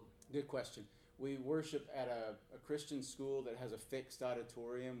your own building. Good question. We worship at a Christian school that has a fixed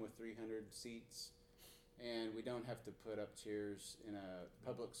auditorium with 300 seats, and we don't have to put up chairs in a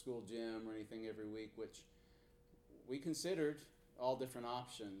public school gym or anything every week, which we considered all different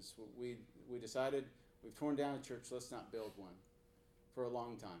options. We decided we've torn down a church, let's not build one for a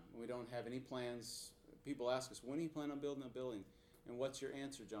long time. We don't have any plans. People ask us, when do you plan on building a building? And what's your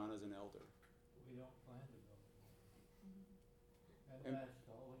answer, John, as an elder? We don't plan to build it. And- And that's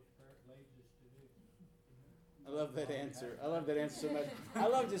the Holy Spirit leads us to do. I love that answer. I love that answer so much. I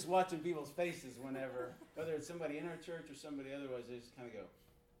love just watching people's faces whenever, whether it's somebody in our church or somebody otherwise, they just kind of go.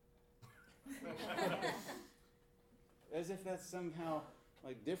 As if that's somehow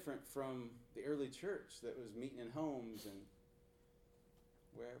like different from the early church that was meeting in homes and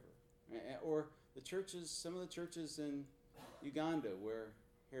wherever. Or the churches, some of the churches in Uganda where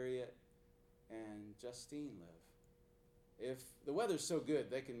Harriet and Justine live. If the weather's so good,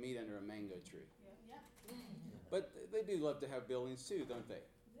 they can meet under a mango tree. But they do love to have buildings too, don't they?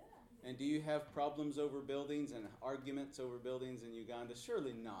 Yeah. And do you have problems over buildings and arguments over buildings in Uganda?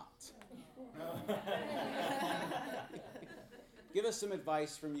 Surely not. Give us some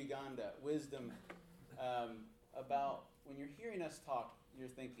advice from Uganda, wisdom about when you're hearing us talk, you're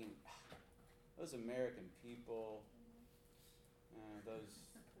thinking, those American people,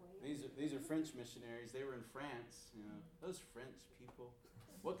 these are French missionaries. They were in France. You know, those French people.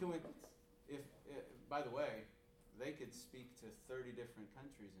 What can we? If by the way, they could speak to 30 different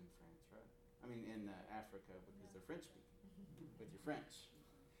countries in France, right? I mean, in Africa, because they're French speaking. With your French,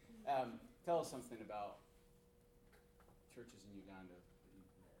 tell us something about churches in Uganda.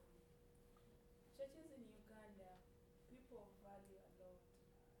 Churches in Uganda, people value a lot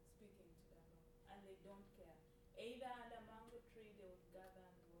speaking to the Lord, and they don't care. Either under mango tree, they would gather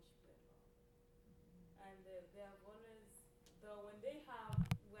and worship the Lord. And they have always, though when they have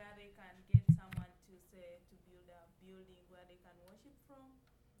where they can get someone to say, to build a building where they can worship from,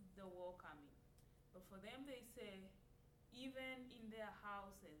 they're welcoming. But for them, they say, even in their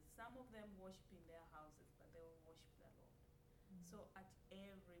houses, some of them worship in their houses, but they will worship the Lord. So at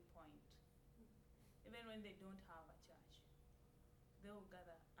every point, even when they don't have a church, they will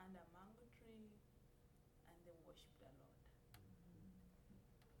gather under mango tree and they worship the Lord.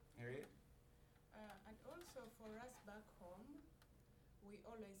 Harriet? And also for us back home, we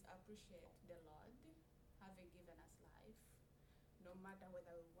always appreciate the Lord having given us life. no matter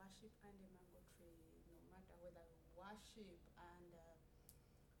whether we worship under mango tree, no matter whether we worship under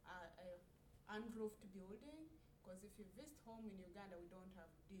a unroofed building, because if you visit home in Uganda, we don't have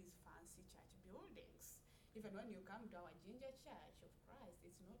these fancy church buildings. Even when you come to our Ginger Church of Christ,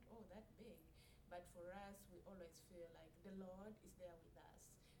 it's not all that big. But for us, we always feel like the Lord is there with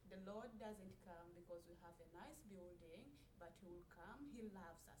us. The Lord doesn't come because we have a nice building, but He will come. He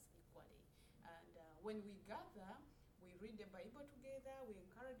loves us equally. And when we gather, we read the Bible together, we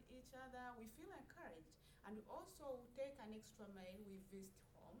encourage each other, we feel encouraged. And we also take an extra mile, we visit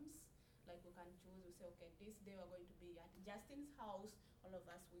homes. Like we can choose, we say, okay, this day we're going to be at Justin's house. All of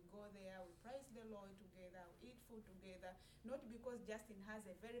us, we go there, we praise the Lord together, we eat food together. Not because Justin has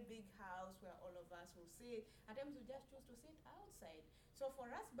a very big house where all of us will sit. At times we just choose to sit outside. So for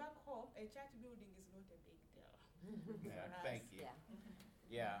us back home, a church building is not a big deal. Yeah, For us, thank you. yeah.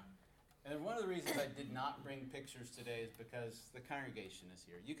 Yeah. And one of the reasons I did not bring pictures today is because the congregation is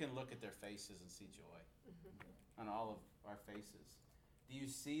here. You can look at their faces and see joy on all of our faces. Do you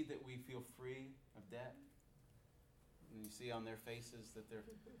see that we feel free of debt? And you see on their faces that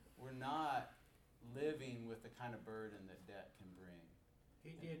we're not living with the kind of burden that debt can bring.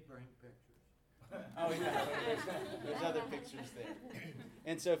 He did bring pictures. Oh, yeah. There's other pictures there.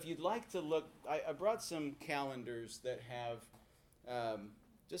 And so if you'd like to look, I brought some calendars that have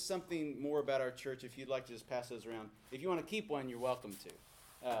just something more about our church. If you'd like to just pass those around. If you want to keep one, you're welcome to.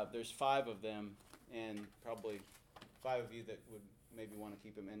 There's 5 of them, and probably 5 of you that would maybe want to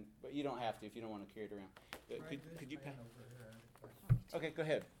keep them. But you don't have to if you don't want to carry it around. Could you pass? Okay, go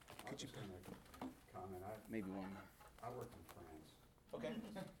ahead. I was just going to comment. Maybe one. I worked in France. Okay.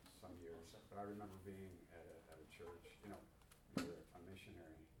 Some years, but I remember being at a church. You know, you're a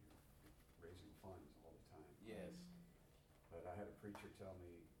missionary, you're raising funds all the time. Yes. But I had a preacher tell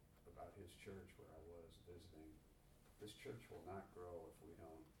me about his church where I was visiting. This church will not grow if we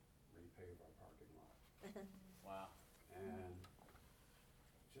don't repave our parking lot. Wow. And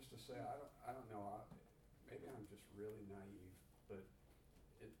just to say, I don't know. Maybe I'm just really naive, but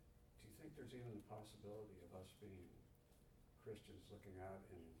do you think there's even the possibility of us being Christians looking out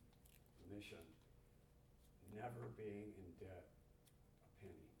in mission, never being in debt a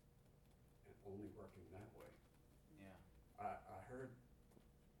penny, and only working that way? Yeah. I heard,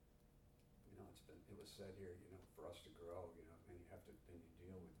 you know, it was said here, you know, for us to grow, you know, then you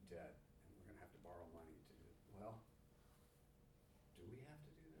deal with debt, and we're gonna have to borrow money to do it. Well, do we have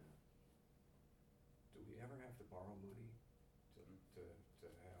to do that? Do we ever have to borrow money to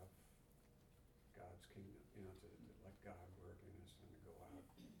have God's kingdom, you know, to let God work in us and to go out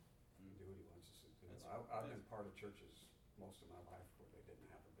and do what He wants us to do? I've been part of churches most of my life where they didn't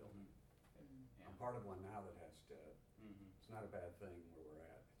have a building. Yeah. I'm part of one now that has debt. Mm-hmm. It's not a bad thing where we're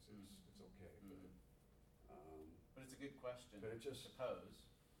at. It's okay. But it's a good question. But it just suppose.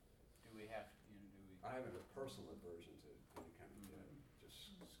 Do we have? I have a personal aversion to any kind of debt. It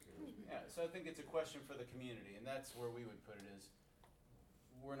just scares me. Yeah. So I think it's a question for the community, and that's where we would put it. Is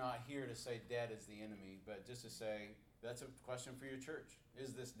we're not here to say debt is the enemy, but just to say that's a question for your church.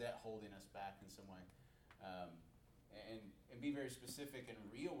 Is this debt holding us back in some way? And be very specific and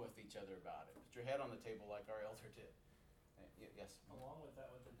real with each other about it. Put your head on the table like our elder did. Yes. Along with that,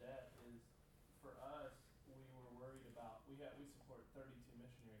 with the debt, is for us, we were worried about, we support 32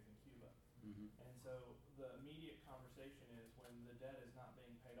 missionaries in Cuba. Mm-hmm. And so the immediate conversation is when the debt is not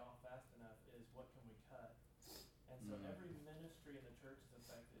being paid off fast enough is what can we cut? And so every ministry in the church is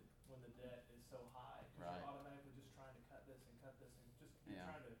affected when the debt is so high. Because you're automatically just trying to cut this and cut this and just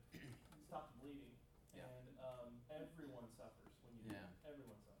trying to stop the bleeding. Yeah. And everyone suffers when you do that.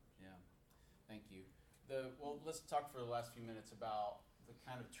 Everyone suffers. Yeah. Thank you. Well, let's talk for the last few minutes about the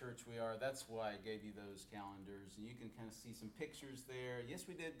kind of church we are. That's why I gave you those calendars. And you can kind of see some pictures there. Yes,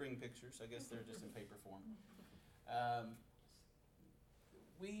 we did bring pictures. I guess they're just in paper form.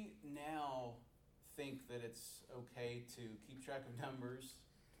 We now think that it's okay to keep track of numbers,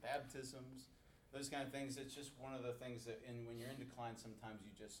 baptisms, those kind of things. It's just one of the things that when you're in decline, sometimes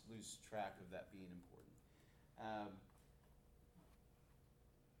you just lose track of that being important.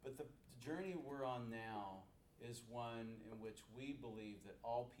 But the journey we're on now is one in which we believe that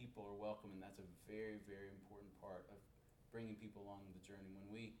all people are welcome, and that's a very, very important part of bringing people along the journey. When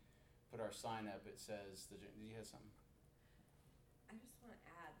we put our sign up, it says, did you have something? I just want to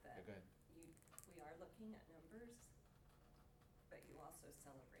add that Go ahead. we are looking at numbers, but you also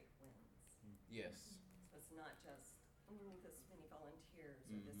celebrate wins. Yes. So it's not just, this many volunteers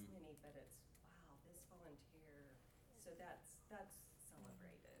or this many, but it's, wow, this volunteer. So that's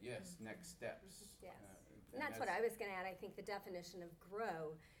celebrated. Yes, next steps. Yes. And that's what I was going to add. I think the definition of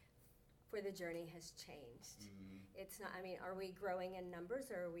grow for the journey has changed. Mm-hmm. It's not, I mean, are we growing in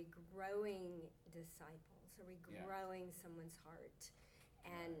numbers, or are we growing disciples? Are we growing someone's heart?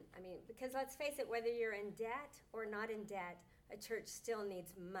 And I mean, because let's face it, whether you're in debt or not in debt, a church still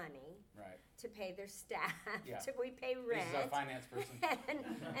needs money to pay their staff. We pay rent. This is our finance person.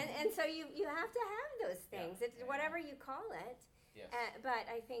 and so you have to have those things. It's whatever you call it. Yes. But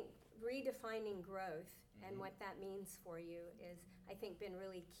I think redefining growth and what that means for you is, I think, been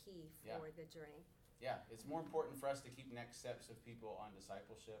really key for the journey. Yeah, it's more important for us to keep next steps of people on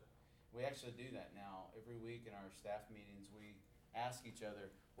discipleship. We actually do that now. Every week in our staff meetings, we ask each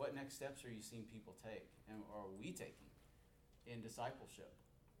other, what next steps are you seeing people take, and are we taking in discipleship?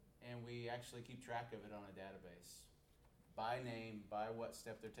 And we actually keep track of it on a database, by name, by what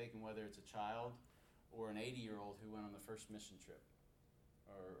step they're taking, whether it's a child or an 80-year-old who went on the first mission trip,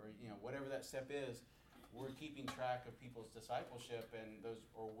 or whatever that step is. We're keeping track of people's discipleship and those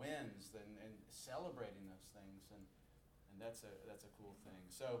or wins and celebrating those things, and that's a cool thing.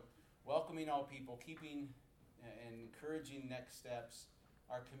 So welcoming all people, keeping and encouraging next steps.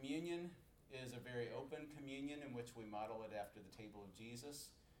 Our communion is a very open communion in which we model it after the table of Jesus,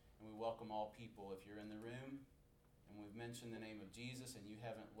 and we welcome all people. If you're in the room and we've mentioned the name of Jesus and you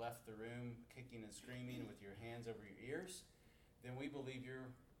haven't left the room kicking and screaming with your hands over your ears, then we believe you're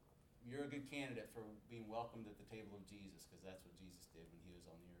a good candidate for being welcomed at the table of Jesus, because that's what Jesus did when he was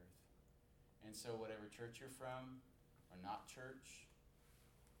on the earth. And so whatever church you're from or not church,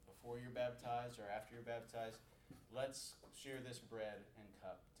 before you're baptized or after you're baptized, let's share this bread and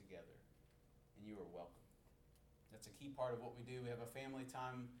cup together, and you are welcome. That's a key part of what we do. We have a family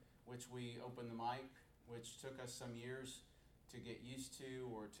time, which we open the mic, which took us some years to get used to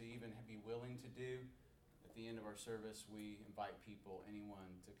or to even be willing to do. At the end of our service, we invite people,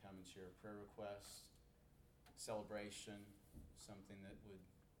 anyone, to come and share a prayer request, celebration, something that would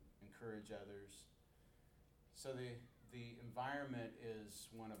encourage others. So the environment is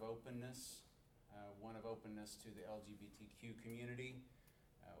one of openness to the LGBTQ community.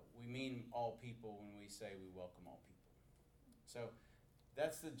 We mean all people when we say we welcome all people. So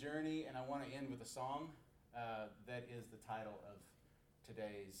that's the journey, and I want to end with a song that is the title of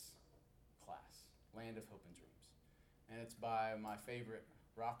today's class, Land of Hope and Dreams. And it's by my favorite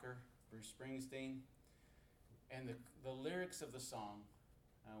rocker, Bruce Springsteen. And the lyrics of the song,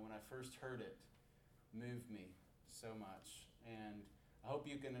 when I first heard it, moved me so much. And I hope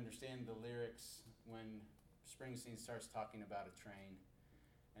you can understand the lyrics when Springsteen starts talking about a train.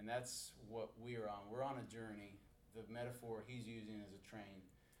 And that's what we are on. We're on a journey. The metaphor he's using is a train.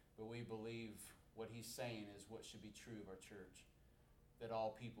 But we believe what he's saying is what should be true of our church, that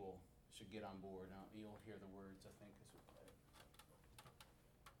all people should get on board. Now, you'll hear the words, I think, as we play it.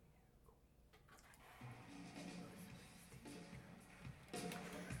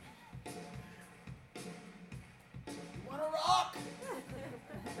 You want to rock?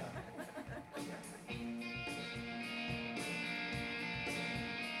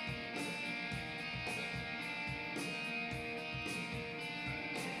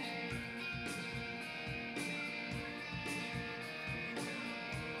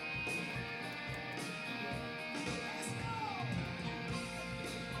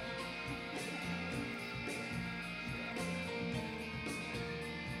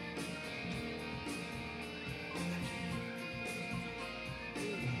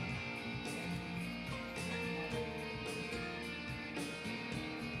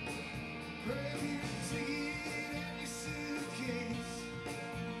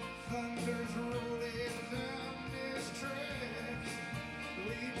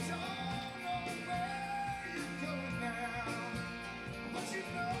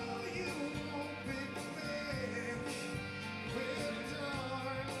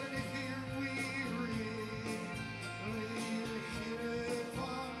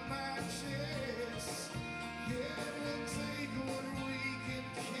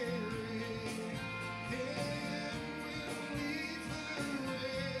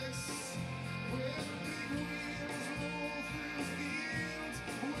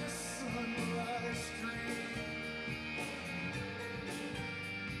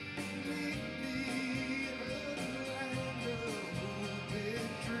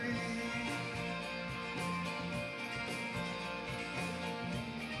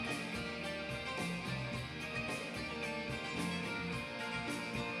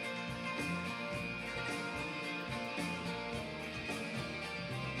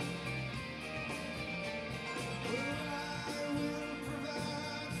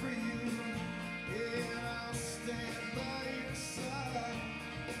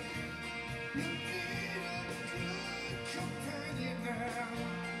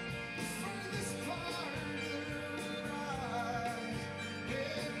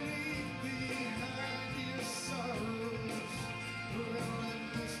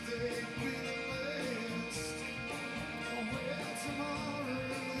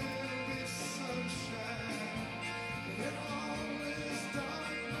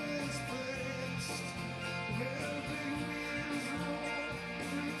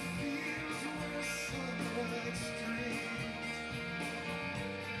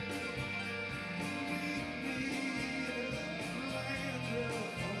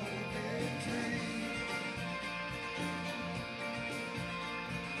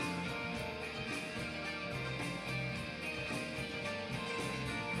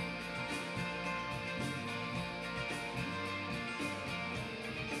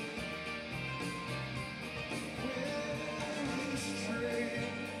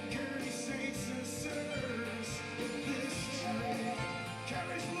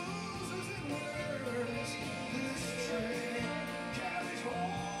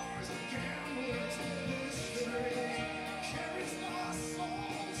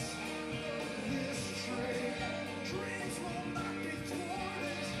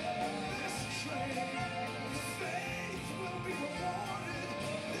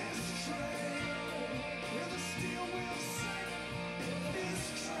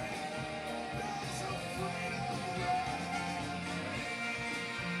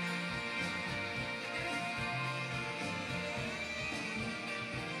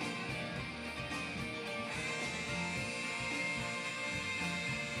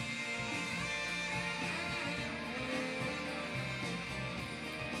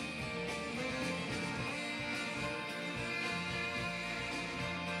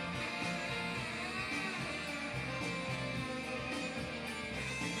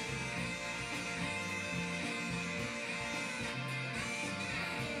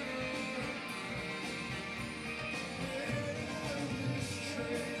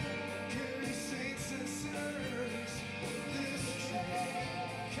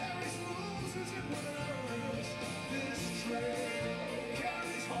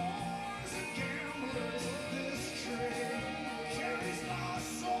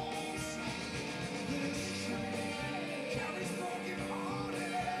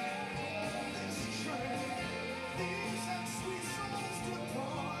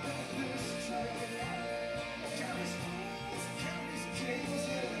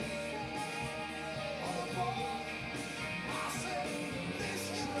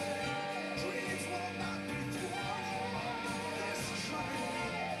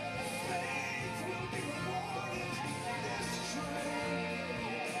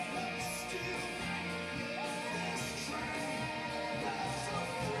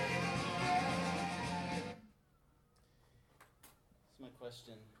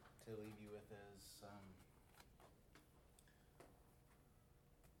 to leave you with is,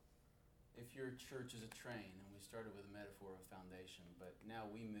 if your church is a train, and we started with a metaphor of a foundation, but now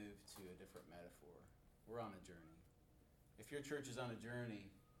we move to a different metaphor. We're on a journey. If your church is on a journey,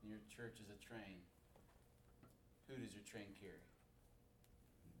 and your church is a train, who does your train carry?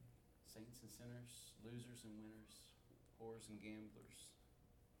 Saints and sinners, losers and winners, whores and gamblers,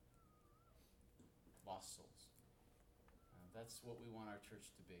 lost souls. That's what we want our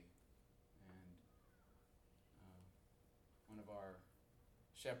church to be. And one of our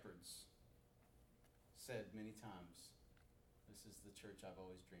shepherds said many times, this is the church I've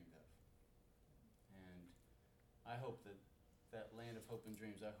always dreamed of. And I hope that that land of hope and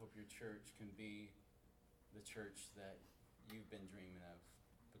dreams, I hope your church can be the church that you've been dreaming of,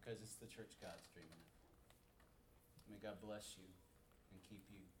 because it's the church God's dreaming of. May God bless you and keep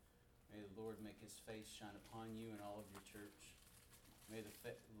you. May the Lord make his face shine upon you and all of your church. May the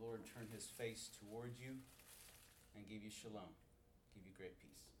Lord turn his face toward you and give you shalom, give you great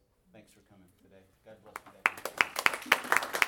peace. Thanks for coming today. God bless you.